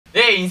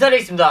네,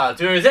 인사드리겠습니다.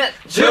 둘, 셋!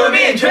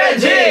 주민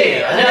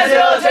트렌드지!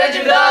 안녕하세요,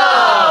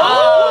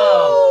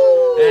 트렌드지입니다!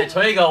 네,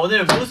 저희가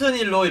오늘 무슨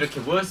일로 이렇게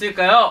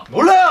모였을까요?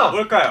 몰라요!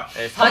 뭘까요?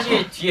 네,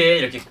 사실 뒤에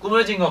이렇게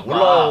꾸며진 것과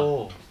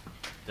몰라요.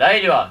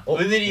 라일이와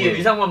은일이의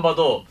의상만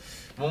봐도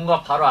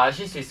뭔가 바로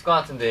아실 수 있을 것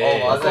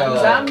같은데.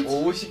 맞아요.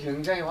 옷이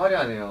굉장히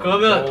화려하네요.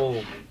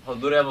 그러면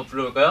노래 한번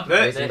불러볼까요? 네,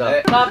 알겠습니다.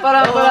 네.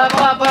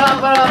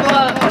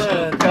 빠빠라빠라빠라빠라빠라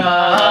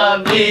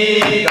축하합니다.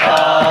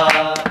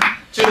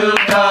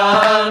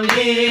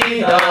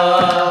 축하합니다.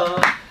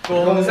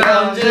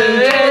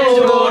 공삼즈의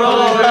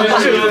졸업을 축하합니다.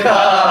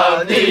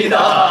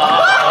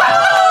 축하합니다.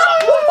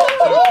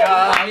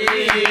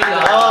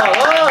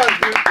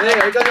 네,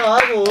 여기까지만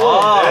하고.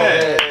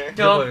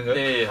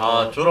 네,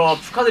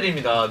 졸업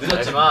축하드립니다.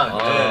 늦었지만.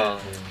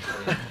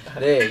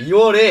 네,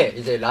 2월에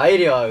이제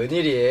라일이와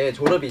은일이의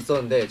졸업이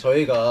있었는데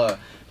저희가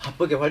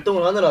바쁘게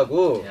활동을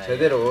하느라고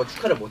제대로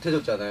축하를 못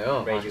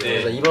해줬잖아요.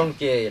 그래서 이번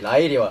기회에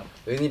라일이와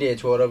은일이의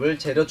졸업을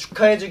제대로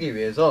축하해주기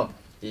위해서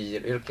이제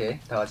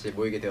이렇게 다 같이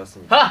모이게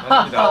되었습니다.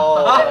 다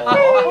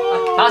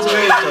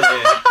저희였죠. 네.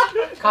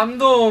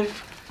 감동.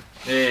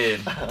 네.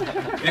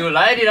 그리고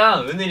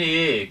라일이랑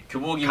은일이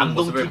교복 입은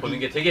모습을 보는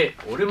게 되게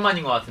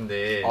오랜만인 것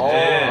같은데.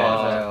 네,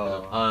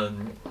 맞아요.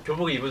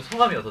 교복 입은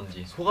소감이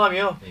어떤지.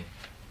 소감이요? 네.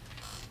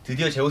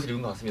 드디어 제 옷을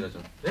입은 것 같습니다,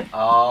 전. 네?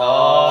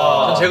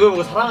 전 제 걸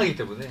보고 사랑하기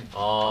때문에.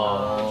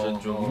 전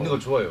좀 입는 걸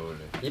좋아해요, 원래.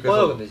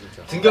 이뻐요, 근데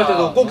진짜. 등교할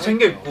때도 꼭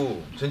챙겨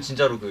입고, 전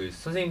진짜로 그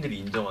선생님들이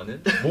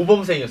인정하는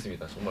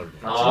모범생이었습니다, 정말로.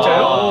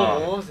 진짜요?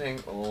 모범생.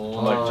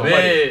 정말.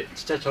 왜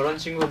진짜 저런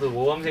친구도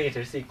모범생이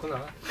될 수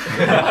있구나.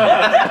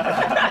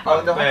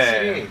 근데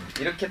확실히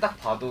이렇게 딱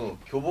봐도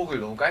교복을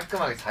너무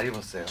깔끔하게 잘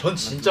입었어요. 전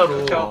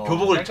진짜로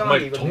교복을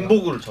정말 입었네요.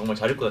 정복으로 정말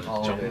잘 입고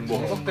다녔죠.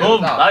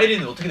 그럼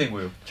라일이는 어떻게 된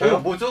거예요? 저요?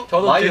 뭐죠?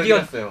 저도 많이 드디어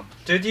어렸어요.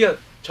 드디어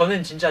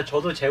저는 진짜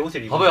저도 제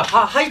옷을 입어. 봐봐요,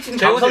 하이틴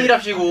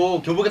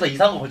감성이랍시고 교복에다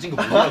이상한 거 걸친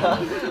거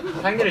모르냐고.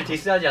 상대를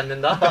디스하지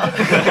않는다.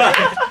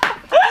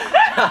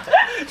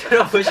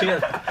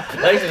 들어보시면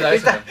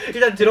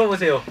일단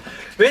들어보세요.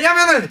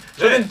 왜냐면은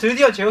저는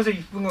드디어 제 옷을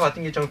입은 것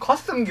같은 게 저는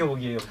커스텀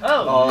교복이에요.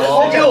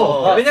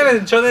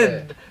 왜냐면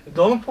저는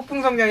너무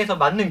폭풍성장해서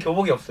맞는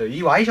교복이 없어요.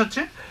 이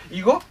와이셔츠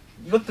이것도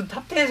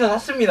탑10에서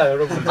샀습니다,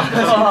 여러분.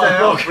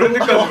 진짜요?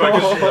 브랜드까지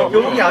밝혀주시네요.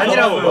 교복이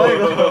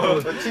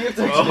아니라고요.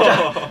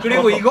 진짜.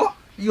 그리고 이거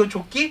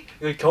조끼?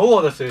 이거 겨우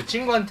얻었어요.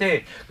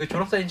 친구한테 그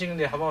졸업사진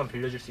찍는데 한 번만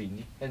빌려줄 수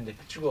있니? 했는데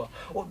친구가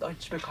나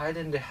집에 가야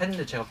되는데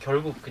했는데 제가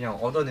결국 그냥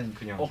얻어낸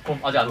그냥 그럼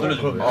아직 안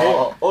돌려준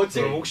거예요?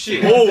 지금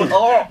혹시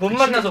못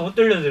만나서 못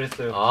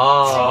돌려드렸어요.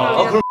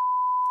 그럼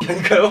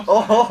아닐까요?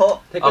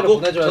 댓글을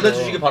꼭 보내줘야죠.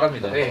 전해주시기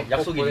바랍니다. 네,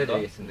 약속이니까.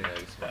 보내드리겠습니다. 네,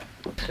 알겠습니다.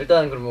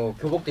 일단 그럼 뭐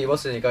교복도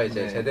입었으니까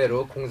이제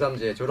제대로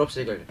 03제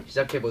졸업식을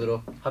시작해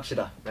보도록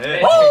합시다.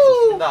 네,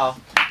 좋습니다.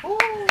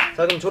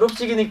 자, 그럼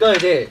졸업식이니까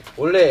이제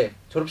원래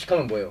졸업식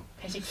하면 뭐예요?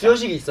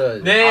 수여식이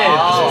있어야죠. 네.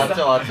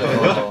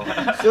 맞죠.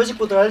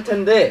 수여식부터 할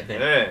텐데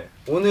네.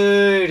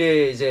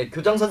 오늘의 이제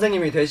교장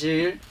선생님이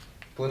되실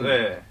분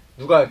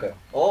누가 할까요?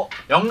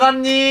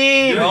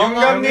 영감님!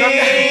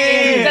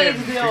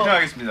 등장해주세요.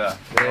 등장하겠습니다.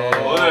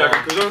 오늘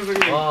약간 교장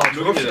선생님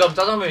졸업식하면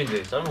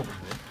짜장면인데 짜장면 먹네.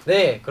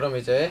 네, 그럼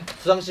이제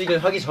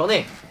수상식을 하기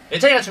전에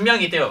예찬이가 준비한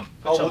게 있대요.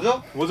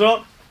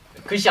 뭐죠?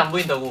 글씨 안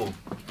보인다고.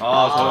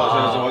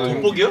 저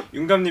돋보기요?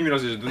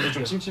 윤감님이라서 눈도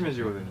좀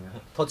침침해지거든요.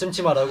 더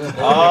찜찜하라고.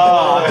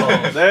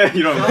 네,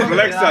 이런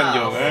블랙스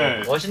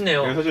안경을.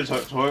 멋있네요. 이거 사실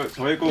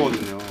저의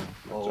거거든요.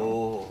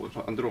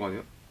 안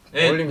들어가네요?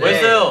 네, 어울립니다.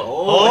 멋있어요.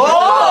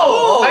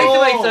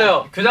 카리스마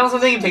있어요. 교장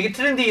선생님 되게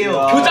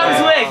트렌디해요. 교장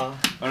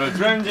스웩!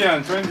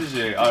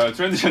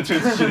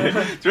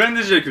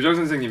 트렌드지의 교장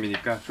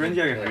선생님이니까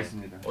트렌디하게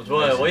가겠습니다.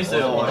 좋아요,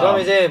 멋있어요. 그럼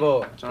이제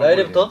뭐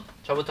라일이부터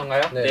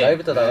저부터인가요? 네,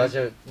 라일부터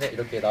나가실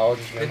이렇게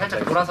나와주시면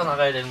살짝 돌아서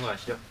나가야 되는 거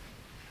아시죠?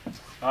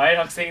 라일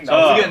학생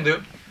모르겠는데요?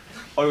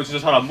 이거 진짜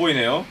잘 안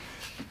보이네요.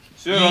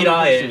 수요일 이 라엘.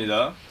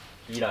 하겠습니다.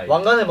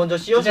 왕관을 먼저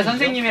씌워주시죠. 진짜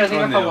선생님이라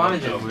생각하고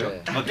하면 그렇네요. 되고요.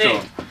 네. 맞죠?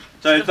 네.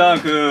 자,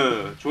 일단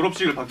그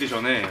졸업식을 받기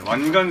전에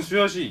완간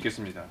수여식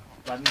있겠습니다.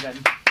 완간.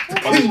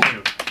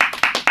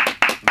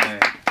 네.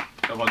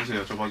 저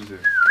봐주세요.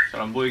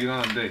 잘 안 보이긴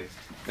하는데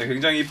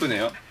굉장히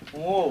이쁘네요.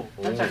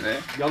 살짝 네.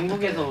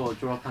 영국에서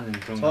졸업하는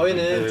그런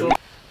저희는 좀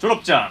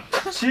졸업장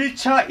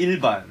 7차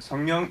일반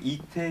성명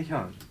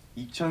이태현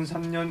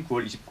 2003년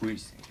 9월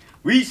 29일생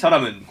위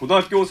사람은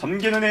고등학교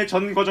 3개년의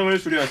전 과정을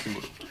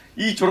수료하였으므로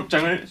이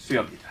졸업장을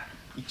수여합니다.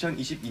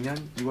 2022년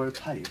 6월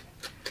 8일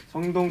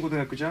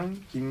성동고등학교장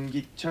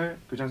김기철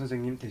교장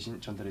선생님 대신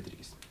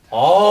전달해드리겠습니다.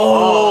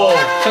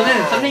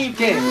 저는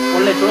선생님께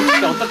원래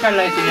졸업식 때 어떻게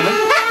하려 했냐면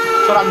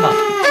철한다.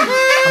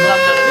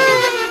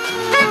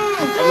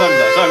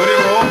 감사합니다. 자,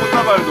 그리고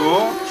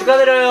꽃다발도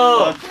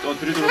축하드려요.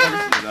 드리도록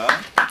하겠습니다.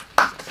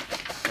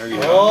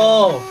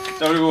 여기요.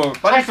 자, 그리고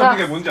빠질 수 없는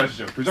게 뭔지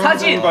아시죠? 교장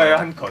선생님과의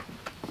한 컷.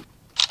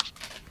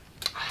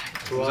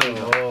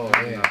 좋아요.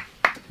 네.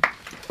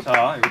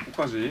 자, 이거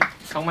끝까지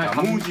정말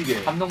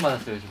야무지게.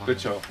 감동받았어요.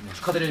 그렇죠.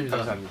 축하드립니다.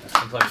 감사합니다.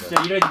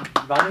 진짜 이런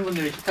많은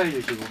분들이 축하해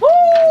주시고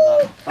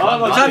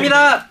감사합니다.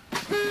 감사합니다.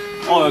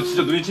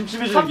 진짜 눈이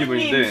침침해지는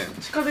기분인데.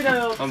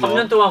 축하드려요.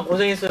 3년 동안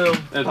고생했어요.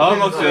 네,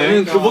 다음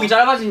학생. 교복이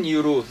짧아진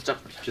이유로 살짝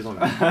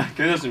죄송합니다.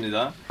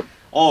 괜찮습니다.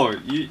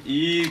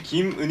 이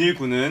김은일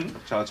군은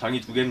자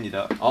장이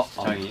 2개입니다.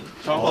 장이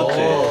첫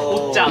번째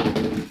옷장.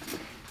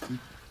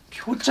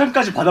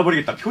 표창까지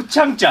받아버리겠다.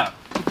 표창장.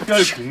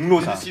 특별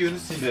공로상. 윤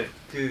씨. 네.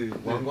 그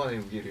왕관의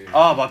무기를.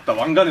 아 맞다.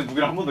 왕관의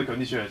무기를 한 번 더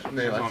견디셔야죠.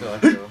 네 맞죠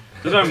죄송합니다. 맞죠.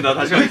 죄송합니다.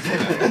 다시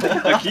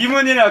하겠습니다. 자,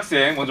 김은일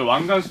학생 먼저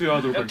왕관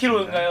수여하도록 몇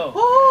킬로인가요?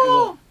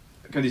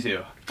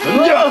 견디세요.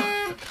 견뎌.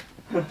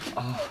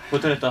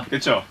 못하겠다.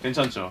 그렇죠.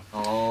 괜찮죠.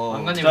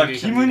 왕관의 자 무기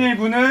김은일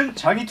군은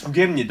장이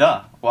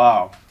 2개입니다.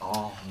 와우.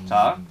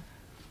 자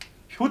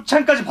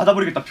표창까지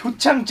받아버리겠다.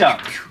 표창장.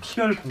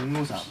 특별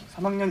공로상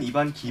 3학년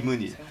 2반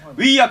김은일.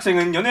 위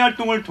학생은 연애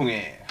활동을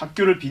통해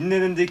학교를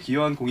빛내는 데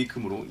기여한 공이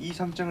크므로 이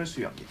상장을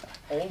수여합니다.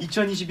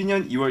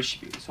 2022년 2월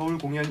 10일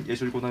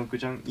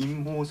서울공연예술고등학교장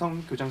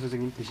임호성 교장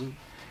선생님 대신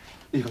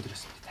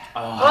읽어드렸습니다.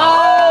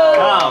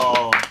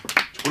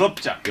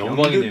 졸업장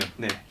영광이네요.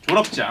 네,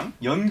 졸업장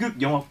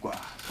연극영화과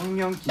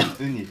성명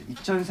김은일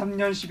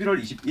 2003년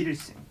 11월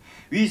 21일생.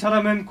 위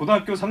사람은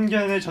고등학교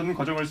 3개년의 전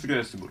과정을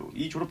수료했으므로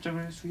이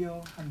졸업장을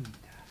수여합니다.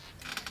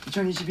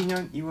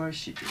 2022년 2월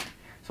 10일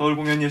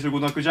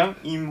서울공연예술고등학교장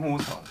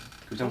임호성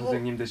교장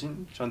선생님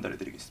대신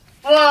전달해드리겠습니다.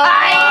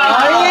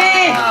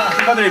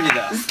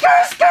 축하드립니다.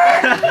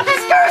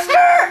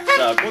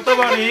 자,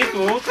 꽃다발이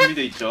또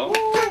준비돼 있죠.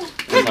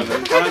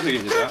 여기는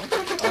파란색입니다.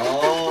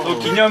 또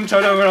기념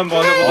촬영을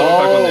한번 해보도록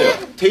할 건데요.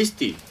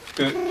 테이스티.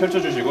 그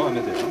펼쳐주시고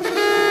하면 돼요.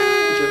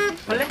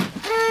 할래?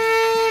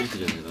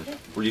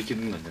 원래 이렇게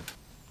듣는 거 아니야?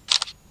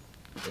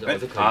 네.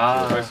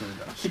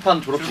 알겠습니다.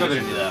 힙한 졸업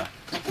축하드립니다.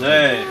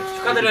 네.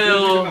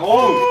 축하드려요.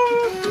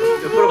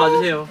 옆으로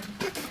가주세요.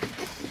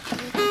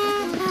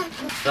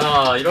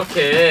 자,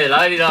 이렇게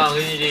라일이랑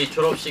은일이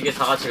졸업식에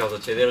다 같이 가서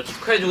제대로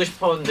축하해주고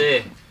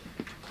싶었는데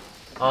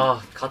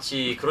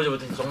같이 그러지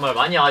못해서 정말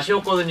많이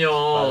아쉬웠거든요.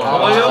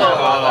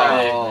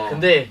 맞아요. 네.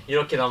 근데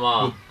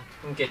이렇게나마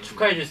함께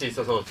축하해줄 수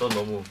있어서 전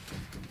너무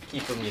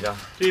기쁩니다.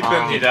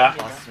 기쁩니다.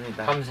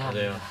 맞습니다.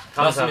 감사해요.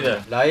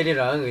 감사합니다.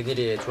 라일이랑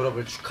은일이의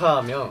졸업을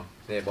축하하며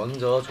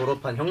먼저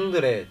졸업한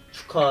형들의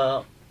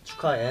축하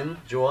앤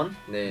조언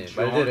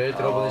말들을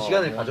들어보는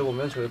시간을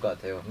가져보면 좋을 것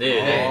같아요.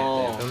 네.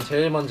 그럼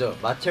제일 먼저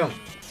마티형,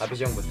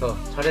 아비지 형부터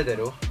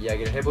차례대로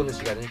이야기를 해보는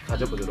시간을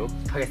가져보도록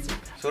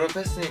하겠습니다.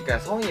 졸업했으니까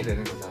성인이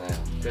되는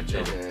거잖아요.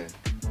 그렇죠.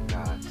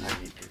 그러니까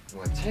자기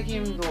뭔가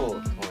책임도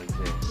더 이제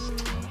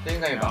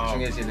책임감이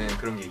막중해지는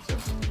그런 게 있죠.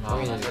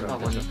 성인이 되다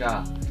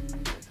보니까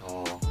더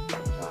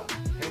뭔가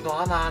행동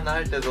하나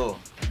할 때도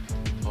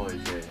더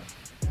이제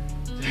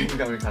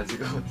책임감을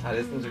가지고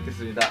잘했으면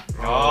좋겠습니다.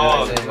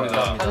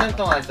 좋습니다. 3년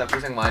동안 진짜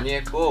고생 많이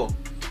했고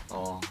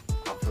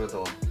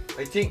앞으로도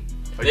화이팅!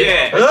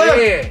 예.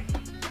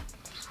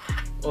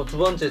 두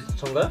번째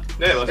전가요?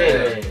 네,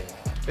 맞아요.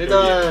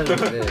 일단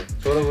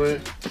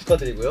졸업을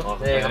축하드리고요.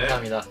 네,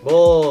 감사합니다.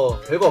 뭐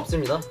별거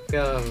없습니다.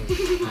 그냥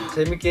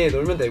재밌게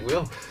놀면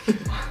되고요.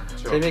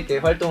 재밌게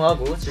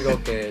활동하고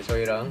즐겁게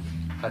저희랑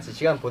같이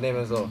시간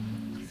보내면서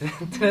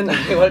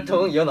트렌드지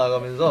활동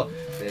이어나가면서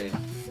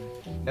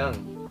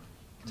그냥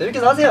재밌게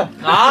사세요.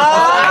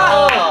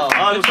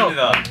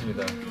 좋습니다.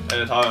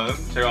 네, 다음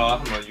제가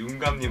한번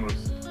윤감님으로서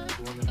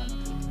조언을 하나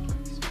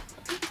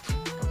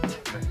드리도록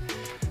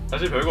하겠습니다.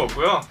 사실 별거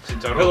없고요,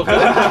 진짜로.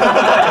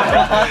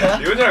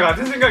 이거랑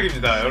같은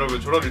생각입니다. 여러분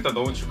졸업 일단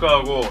너무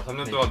축하하고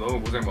 3년 동안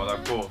너무 고생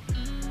많았고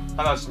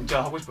하나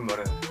진짜 하고 싶은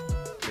말은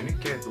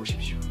재밌게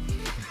노십시오.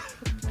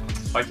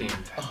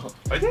 파이팅입니다.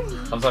 파이팅!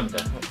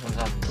 감사합니다.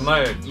 그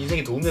말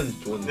인생에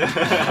도움되는 조언인데.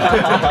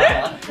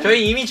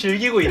 저희 이미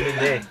즐기고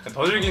있는데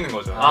더 즐기는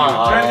거죠.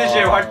 아.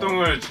 트렌드지의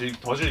활동을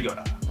더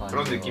즐겨라.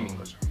 그런 느낌인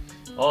거죠.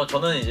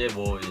 저는 이제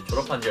뭐 이제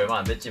졸업한 지 얼마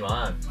안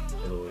됐지만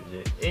그래도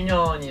이제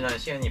 1년이라는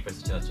시간이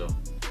벌써 지났죠.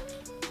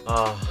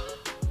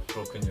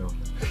 그렇군요.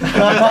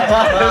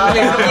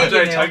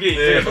 자기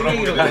인생을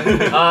돌아보게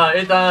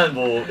일단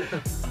뭐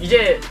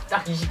이제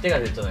딱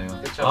 20대가 됐잖아요.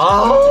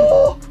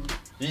 그렇죠.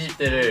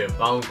 20대를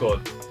마음껏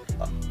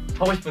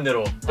하고 싶은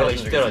대로 내가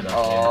 20대로 하자.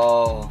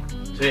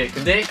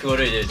 근데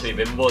그거를 이제 저희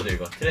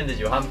멤버들과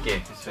트렌드지와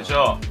함께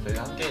그렇죠.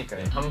 저희가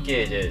함께니까요.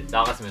 함께 이제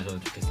나갔으면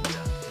저는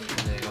좋겠습니다.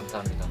 네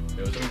감사합니다.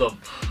 그리고 좀 더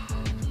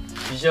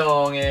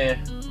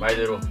비정의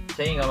말대로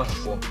책임감을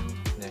갖고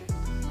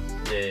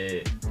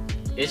이제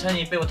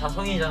예찬이 빼고 다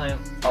성인이잖아요.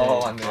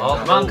 맞네요.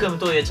 그만큼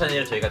또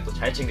예찬이를 저희가 또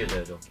잘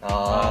챙겨줘야죠.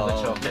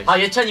 그렇죠.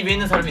 예찬이 위에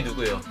있는 사람이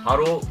누구예요?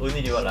 바로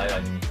은일이와 라일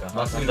아닙니까?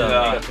 맞습니다.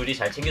 그러니까 둘이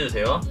잘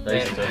챙겨주세요.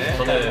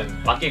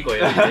 저는 맡길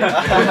거예요.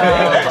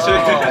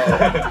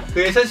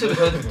 그 예찬 씨도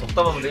저한테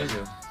덕담 한번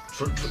해주세요.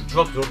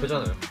 중학교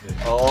졸업했잖아요.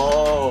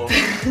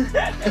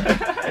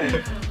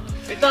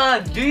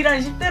 일단 유일한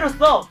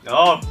 10대로서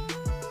야.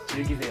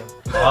 즐기세요.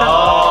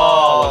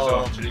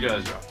 맞죠.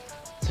 즐겨야죠.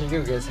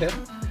 즐기고 계세요?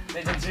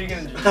 네, 전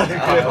즐기는 중.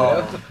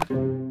 그래요?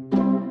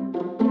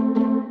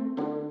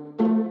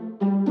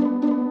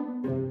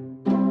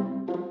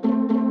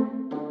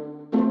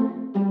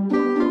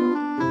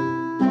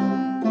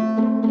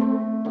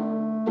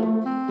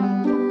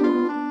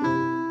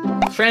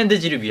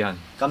 트렌드지를 위한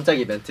깜짝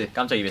이벤트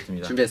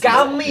이벤트입니다. 준비했습니다.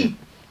 깜미.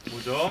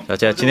 뭐죠? 자,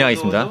 제가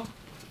진행하겠습니다.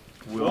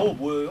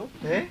 뭐예요?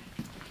 네?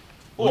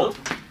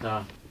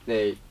 자,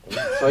 네,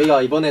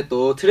 저희가 이번에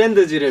또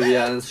트렌드지를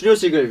위한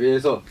수료식을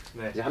위해서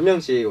이제 한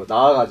명씩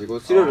나와가지고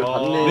수료를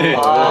받는 네.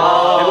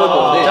 거를 해볼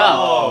건데.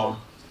 자,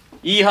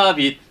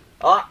 이하빗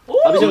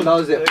아비처럼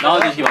나와주세요.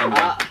 나와주시기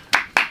바랍니다.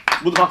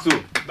 모두 박수.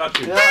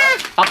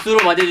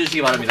 박수로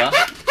맞이해주시기 바랍니다.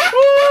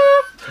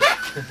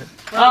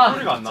 아,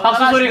 소리가 안 나.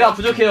 박수 소리가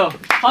부족해요.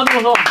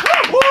 한우서.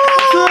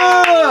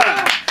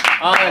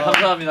 아, 네,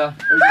 감사합니다.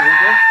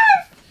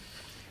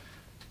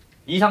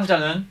 이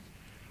상장은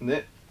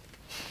네.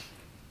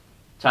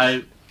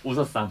 잘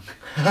웃었상.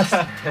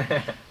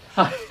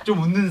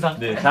 좀 웃는 상.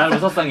 네, 잘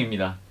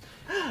웃었상입니다.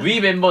 위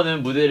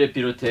멤버는 무대를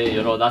비롯해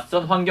여러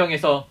낯선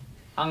환경에서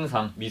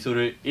항상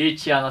미소를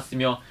잃지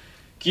않았으며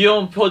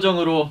귀여운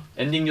표정으로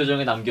엔딩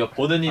요정을 남겨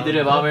보는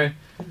이들의 마음을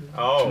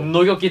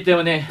녹였기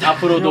때문에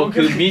앞으로도 그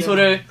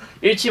미소를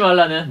잃지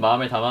말라는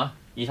마음을 담아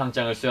이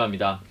상장을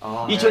수여합니다.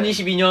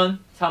 2022년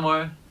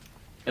 3월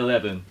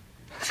 11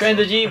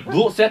 트렌드지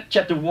블루셋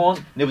챕터 1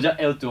 내부자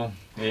엘뚱.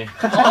 네.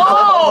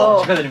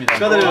 축하드립니다.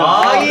 축하드려요.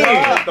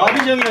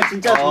 아비지 형이랑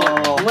진짜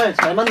정말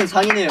잘 맞는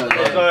상이네요.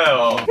 네.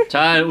 맞아요.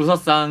 잘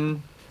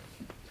웃었상.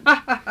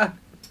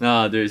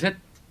 하나 둘 셋.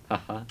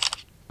 하하.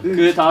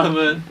 그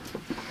다음은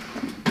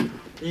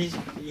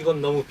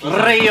이건 너무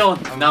레이온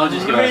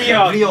나와주시기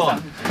바랍니다.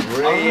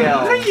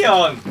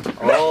 레이언.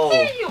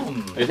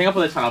 네,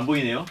 생각보다 잘 안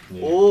보이네요. 네.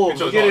 오,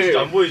 그쵸, 무게를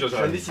진짜 안 보이죠,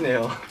 잘.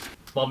 견디시네요.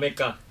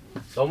 뭡니까?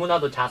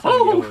 너무나도 자상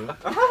이런 건가?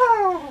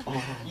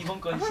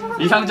 이번 건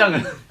이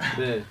상장은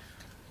네.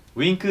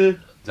 윙크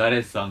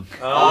잘했상.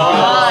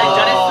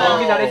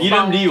 잘했어.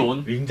 이름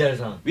리온.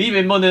 윙잘상. 위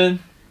멤버는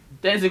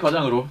댄스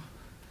과장으로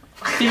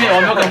팀의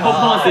완벽한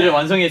퍼포먼스를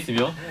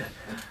완성했으며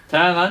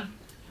다양한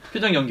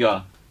표정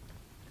연기와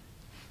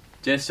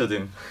제스처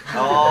등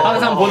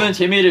항상 보는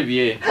재미를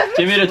위해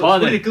재미를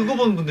더하는 끄고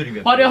보는 분들이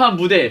몇 화려한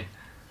무대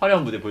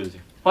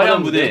보여주세요.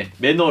 화려한 무대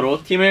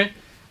매너로 팀을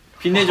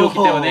빛내주었기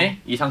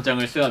때문에 이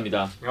상장을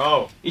수여합니다.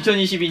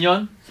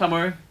 2022년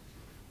 3월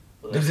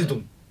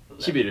냄새동.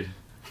 11일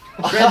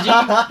트렌지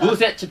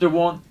블루셋 챕터 1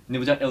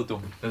 내부자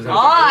엘동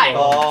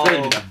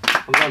축하드립니다.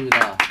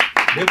 감사합니다.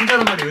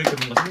 내분자란 말이 왜 이렇게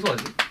뭔가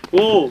생소하지?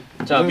 오!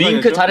 자,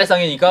 윙크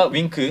잘해상이니까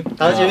윙크.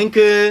 다 같이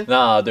윙크.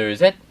 하나, 둘,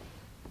 셋.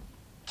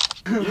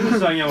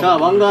 자,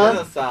 왕관.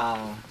 네. 자,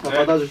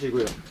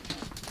 받아주시고요.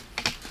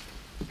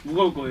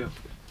 무거울 거예요.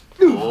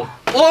 오!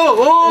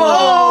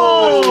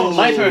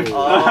 마이 턴.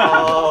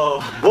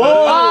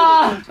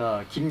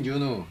 자,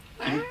 김윤우.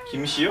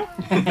 김씨요?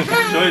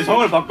 저희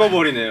성을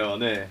바꿔버리네요.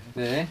 네.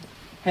 네.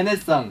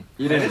 해냈상.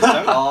 이름.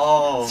 해냈상?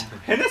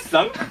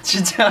 해냈상?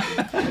 진짜.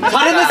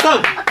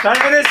 잘해냈상.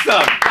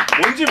 해냈상.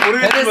 뭔지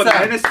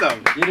모르겠지만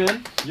해냈상.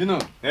 이름 윤우.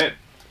 네.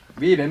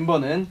 위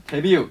멤버는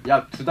데뷔 후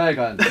약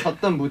 2달간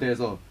섰던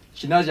무대에서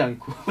지나지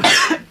않고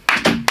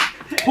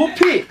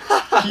호피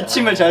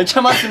기침을 잘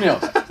참았으며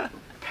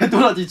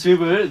페도라지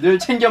즙을 늘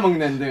챙겨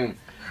먹는 등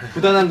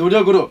부단한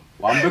노력으로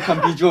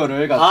완벽한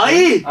비주얼을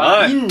갖춘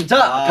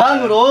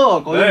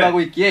인자강으로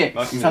거듭나고 있기에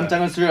이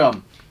상장을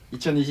수여함.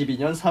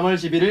 2022년 3월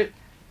 11일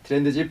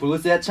트렌드지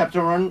블루셋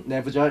챕터 1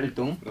 내부자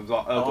 1동.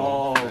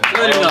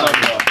 축하드립니다.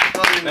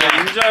 네,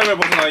 인정을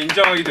벗어나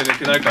인정하게 되는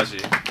그날까지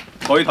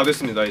거의 다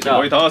됐습니다. 이제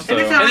거의 다 왔어요.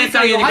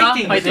 NS상이니까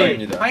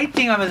화이팅입니다.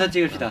 화이팅 하면서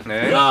찍읍시다.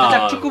 네.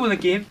 살짝 축구부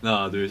느낌.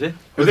 하나, 둘, 셋.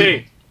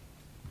 화이팅!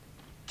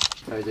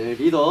 자, 이제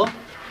리더.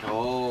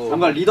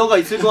 뭔가 리더가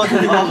있을 것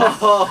같은데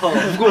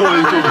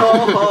무거워요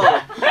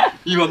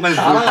이 만날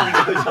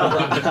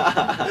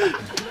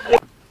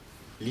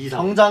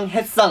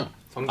성장햇상.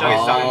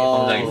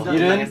 성장했상.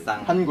 이른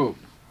한국.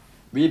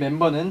 위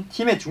멤버는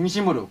팀의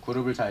중심으로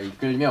그룹을 잘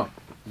이끌며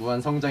무한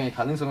성장의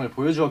가능성을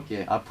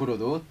보여주었기에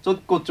앞으로도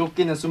쫓고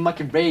쫓기는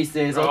숨막힌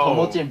레이스에서 더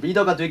멋진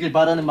리더가 되길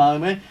바라는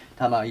마음을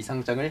담아 이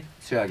상장을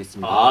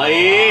수여하겠습니다.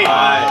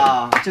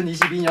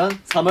 2022년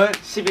 3월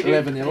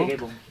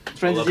 11일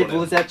트렌드지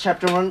블루셋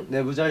챕터 1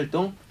 내부자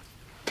활동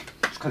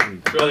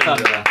축하드립니다.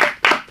 감사합니다.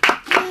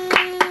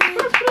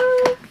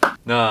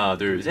 하나,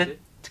 둘, 셋.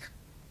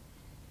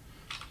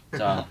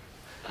 자,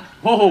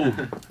 호호.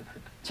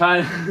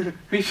 잘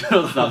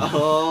휩쓸었상.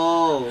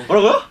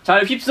 뭐라고요?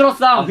 잘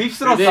휩쓸었상.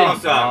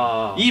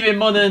 휩쓸었상. 이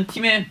멤버는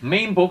팀의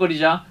메인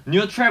보컬이자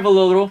뉴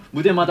트래블러로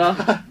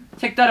무대마다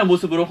색다른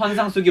모습으로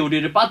환상 속에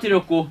우리를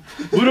빠뜨렸고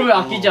무릎을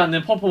아끼지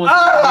않는 퍼포먼스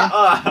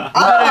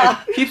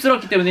무대를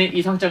휩쓸었기 때문에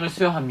이 상장을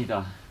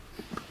수여합니다.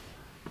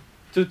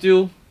 2,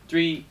 2,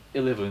 3,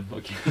 11.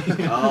 오케이.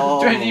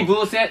 트렌디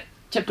블루셋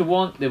챕터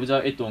 1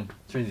 내부자 1동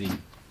트렌디.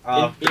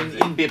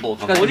 in people.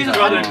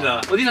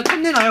 어디서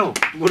탐내 나요?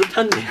 무릎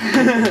탔네.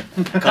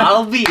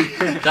 갈비.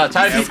 자,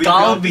 잘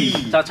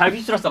갈비. 자, 잘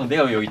휩쓸었상.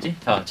 내가 왜 여기 있지?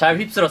 자, 잘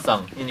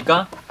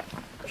휩쓸었상이니까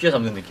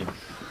휘어잡는 느낌.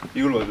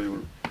 이걸로 가죠,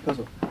 이걸로.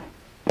 펴서.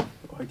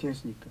 화이팅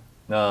했으니까.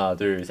 하나,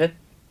 둘, 셋.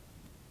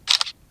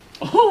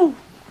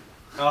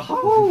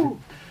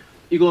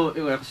 이거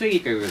약간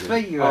스웨기일까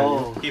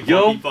이거?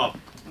 요. 힙합.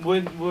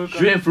 뭘까?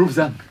 주엔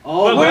프루상.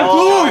 뭐야?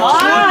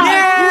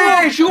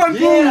 네, 슈원프.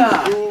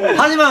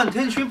 하지만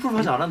댄 슈프로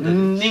하지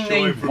않았는데.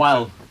 닉네임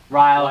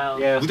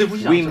ra.L. 무대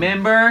부시지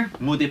Remember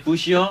무대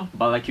부시어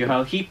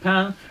말라큐할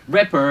힙한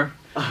래퍼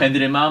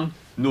팬들의 맘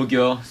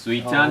녹여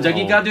스윗한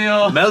자기가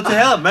되어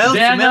멜트해요.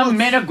 다양한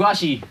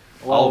매력과시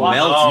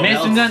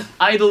매수는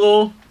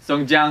아이돌로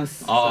성장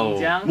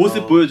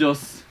모습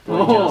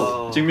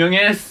보여줬어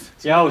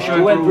증명했어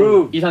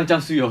이상장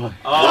수여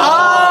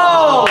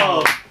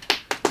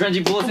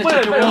트렌드지 부어세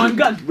최초원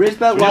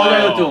Respect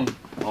활동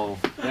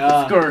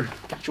스컬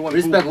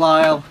Respect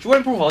Lyle.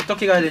 슈원프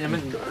어떻게 가야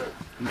되냐면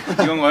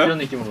이건가요? 이런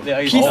느낌으로.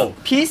 네, Peace.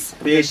 Peace.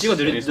 네, 찍어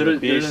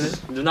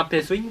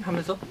눈앞에 스윙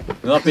하면서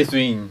눈앞에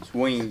스윙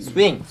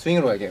스윙.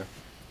 스윙으로 갈게요.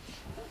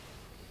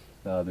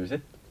 하나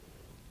둘셋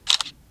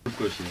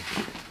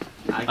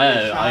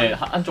아예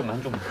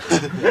한쪽만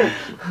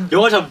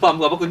영화 잘 안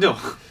봤군요.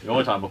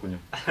 영어를 잘 안 봤군요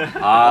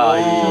아,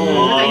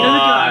 이런 느낌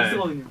안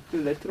쓰거든요. 그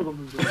레트로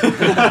감성도.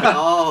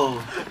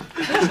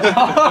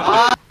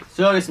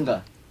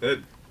 수고하겠습니다. 네.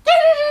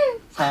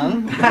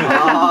 상.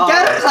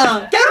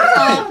 까르상.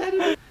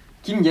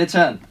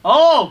 김예찬.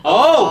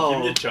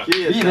 김예찬.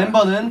 이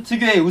멤버는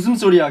특유의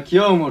웃음소리와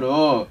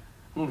귀여움으로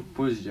한번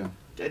보여주죠.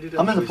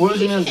 하면서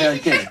보여주면 제가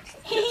이렇게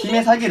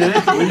팀의 사기를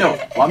올려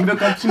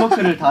완벽한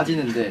팀워크를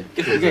다지는데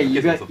그게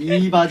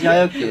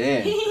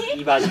이바지하였기에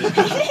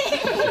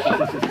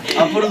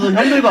앞으로도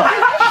형들과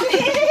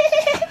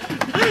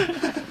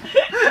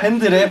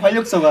팬들의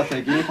활력소가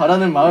되길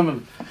바라는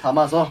마음을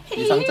담아서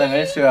이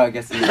상장을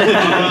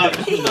수여하겠습니다.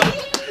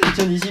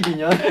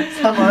 2022년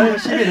 3월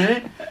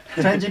 11일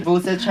트렌드지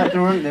부스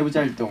챕터원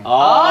내부자 활동.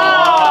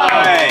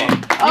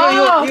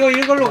 이거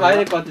이걸로 가야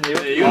될 것 같은데요.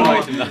 네, 이걸로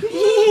가겠습니다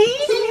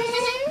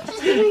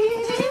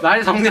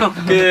나의 성령.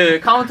 그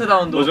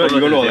카운트다운도 뭐죠?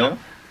 이걸로 가나요?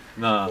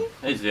 하나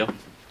해주세요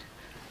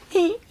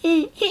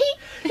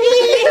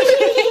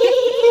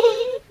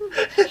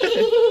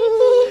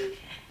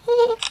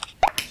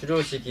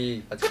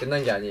수료식이 아직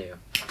끝난 게 아니에요.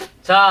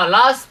 자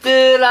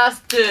라스트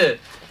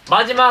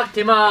마지막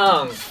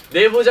대망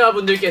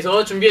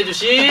내부자분들께서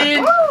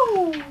준비해주신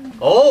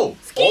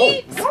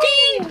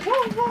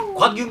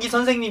곽윤기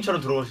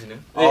선생님처럼 들어오시네요.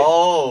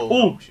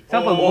 오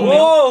생각보다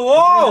무겁네요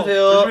오!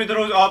 조심히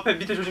들어오세요. 앞에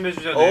밑에 조심해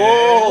주셔야 돼.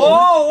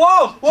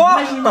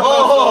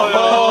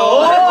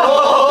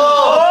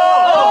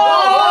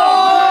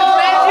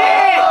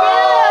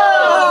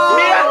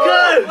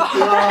 미라클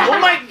오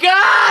마이 갓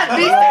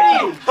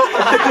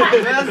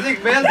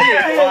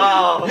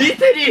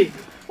미스테리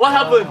What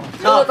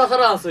happened? 다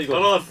살아났어 이거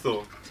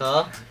살아났어.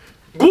 자,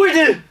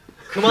 골드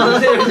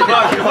그만하세요 이제.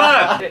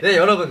 그만. 네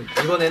여러분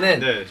이번에는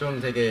네. 좀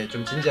되게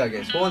좀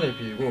진지하게 소원을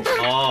빌고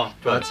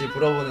같이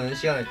불어보는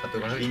시간을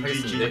갖도록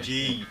하겠습니다.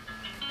 김지.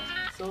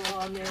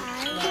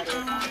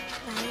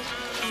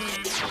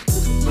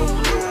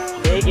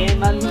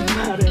 내게만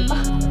말해봐.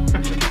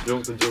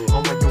 용돈 줘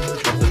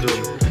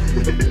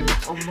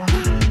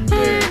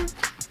네.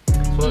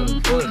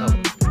 소원을 다.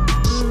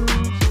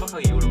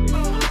 신박하게 이걸로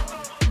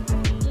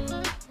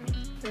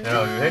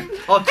하나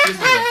둘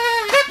셋. 드리겠습니다.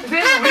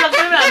 선생님 우리가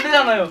끌면 안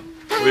되잖아요.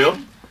 왜요?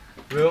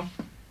 왜요?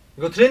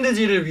 이거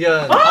트렌드지를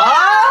위한.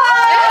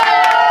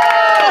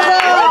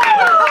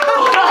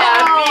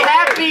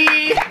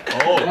 해피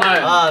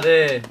정말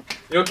네.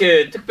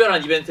 이렇게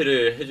특별한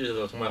이벤트를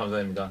해주셔서 정말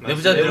감사합니다.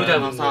 내부자들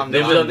감사합니다.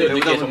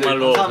 내부자분들께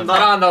정말로 감사합니다.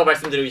 사랑한다고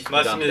말씀드리겠습니다.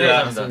 맞습니다. 네,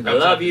 감사합니다. I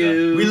love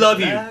you. We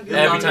love you.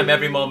 Every time,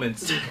 every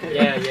moment.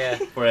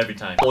 For every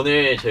time.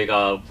 오늘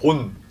저희가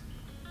본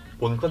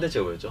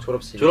컨텐츠가 뭐였죠?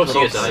 졸업식.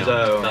 졸업식이었잖아요.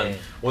 맞아요. 일단 네.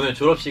 오늘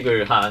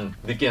졸업식을 한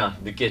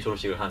늦게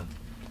졸업식을 한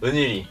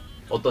은일이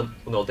오늘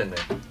어땠나요?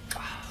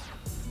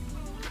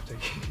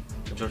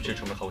 졸업식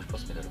정말 가고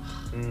싶었습니다.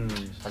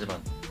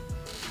 하지만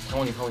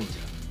상원이지만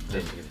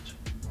되게 됐죠.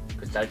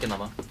 그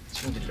짧게나마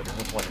친구들이랑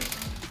영상 통화를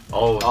했어요.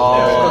 어우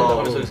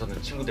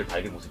머릿속에서는 친구들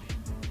밝은 모습이.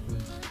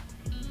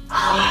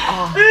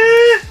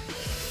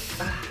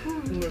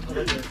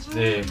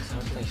 네.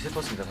 상당히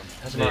슬펐습니다.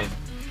 하지만 네.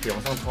 그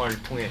영상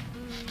통화를 통해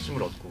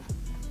힘을 얻고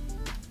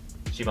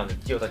집안을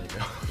뛰어다니며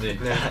네.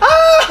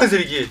 하면서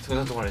이렇게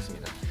영상 통화를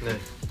했습니다. 네.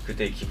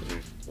 그때의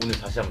기분을 오늘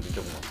다시 한번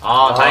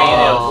느껴보고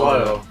다행이네요.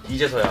 좋아요.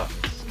 이제서야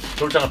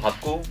졸업장을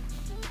받고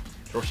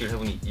졸업식을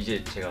해보니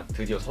이제 제가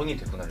드디어 성인이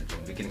됐구나를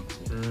좀 느끼는 것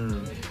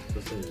같습니다.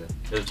 좋습니다.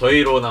 그래서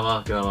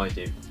저희로나마 그나마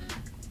이제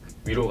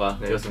위로가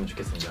되었으면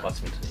좋겠습니다.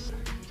 맞습니다.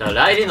 자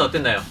라일이는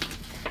어땠나요?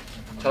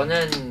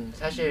 저는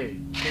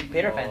사실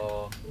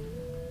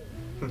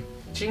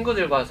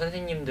친구들과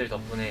선생님들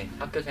덕분에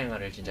학교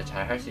생활을 진짜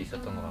잘 할 수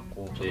있었던 것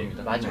같고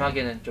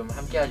마지막에는 좀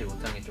함께하지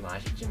못한 게 좀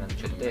아쉽지만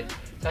그때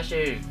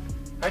사실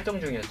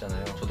활동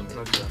중이었잖아요. 저도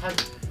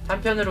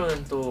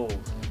한편으로는 또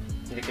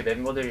이렇게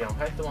멤버들이랑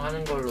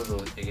활동하는 걸로도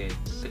되게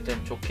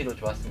그땐 좋기도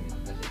좋았습니다.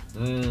 사실.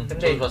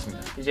 근데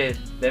좋았습니다. 이제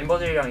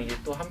멤버들이랑 이제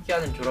또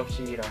함께하는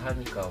졸업식이라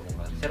하니까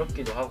뭔가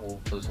새롭기도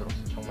하고 저도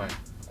새롭습니다. 정말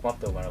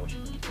고맙다고 말하고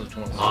싶습니다. 저도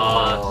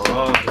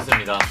정말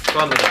좋습니다.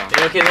 축하합니다.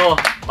 이렇게 해서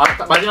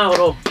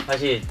마지막으로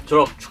다시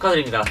졸업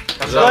축하드립니다.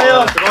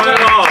 좋아요.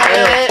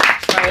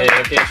 네. 네,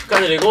 이렇게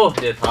축하드리고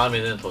이제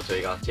다음에는 더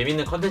저희가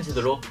재밌는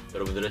컨텐츠들로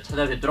여러분들을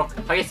찾아뵙도록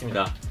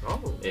하겠습니다.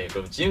 네,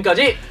 그럼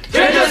지금까지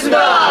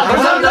트렌드였습니다.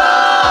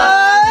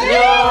 감사합니다.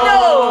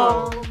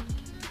 안녕.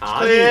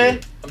 축하해.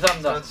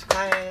 감사합니다.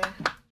 축하해.